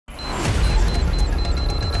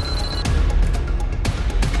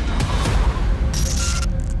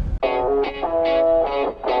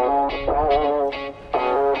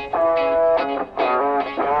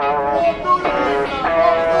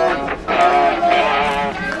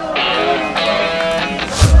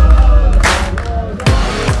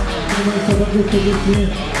pozycję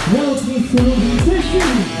na lotnisku Lublin.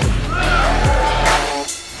 Przyjęli!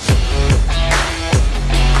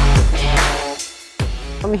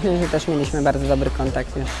 Myślę, że też mieliśmy bardzo dobry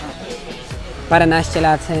kontakt już paręnaście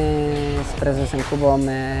lat z prezesem Kubą,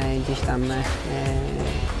 gdzieś tam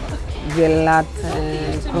wiele lat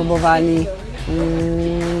próbowali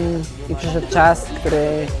i przyszedł czas,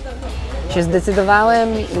 który się zdecydowałem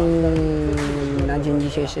i na dzień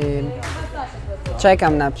dzisiejszy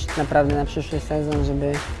czekam naprawdę na przyszły sezon,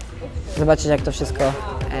 żeby zobaczyć, jak to wszystko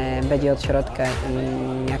będzie od środka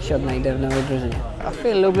i jak się odnajdę w nowej drużynie. I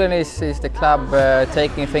feel Lublin is the club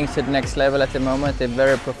taking things to the next level at the moment. They're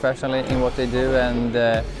very professional in what they do, and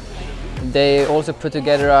they also put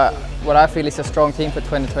together what I feel is a strong team for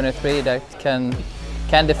 2023 that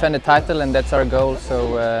can defend the title, and that's our goal.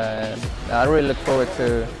 So I really look forward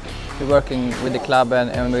to working with the club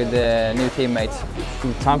and with the new teammates.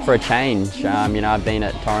 Time for a change. You know, I've been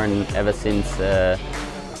at Torren ever since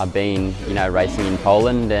I've been, racing in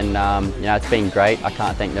Poland, and it's been great. I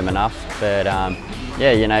can't thank them enough. But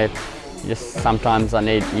yeah, just sometimes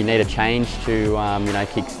you need a change to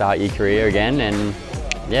kickstart your career again. And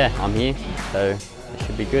yeah, I'm here, so it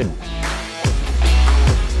should be good.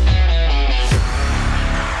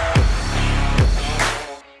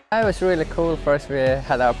 It was really cool. First we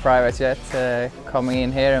had our private jet coming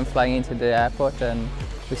in here and flying into the airport, and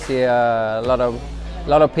we see a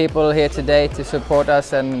lot of people here today to support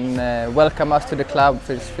us and welcome us to the club.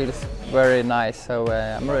 It feels very nice, so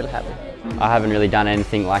I'm really happy. I haven't really done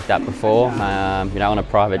anything like that before. On a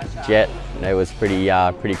private jet, it was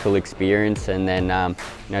pretty cool experience, and then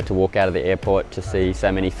to walk out of the airport to see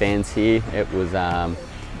so many fans here, it was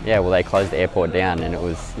they closed the airport down, and it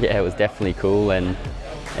was definitely cool and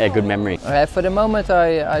good memory. For the moment,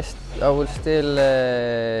 I will still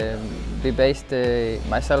be based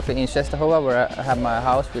myself in Częstochowa, where I have my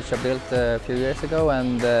house, which I built a few years ago,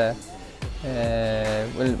 and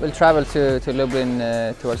we'll travel to Lublin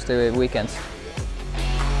towards the weekends.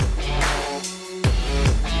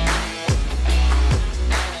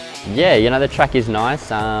 Yeah, the track is nice.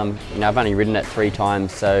 I've only ridden it 3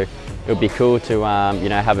 times, so it would be cool to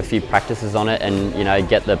have a few practices on it and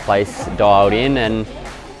get the place dialed in. And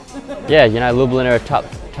yeah, Lublin are a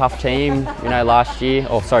tough team,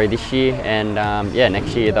 this year, and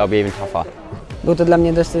next year they'll be even tougher. Był to dla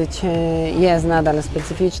mnie dosyć, jest nadal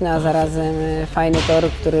specyficzny, a zarazem fajny tor,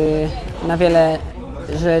 który na wiele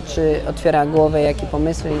rzeczy otwiera głowę, jak i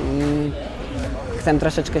pomysły, i chcę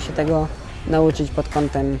troszeczkę się tego nauczyć pod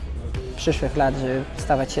kątem przyszłych lat, żeby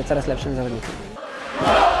stawać się coraz lepszym zawodnikiem.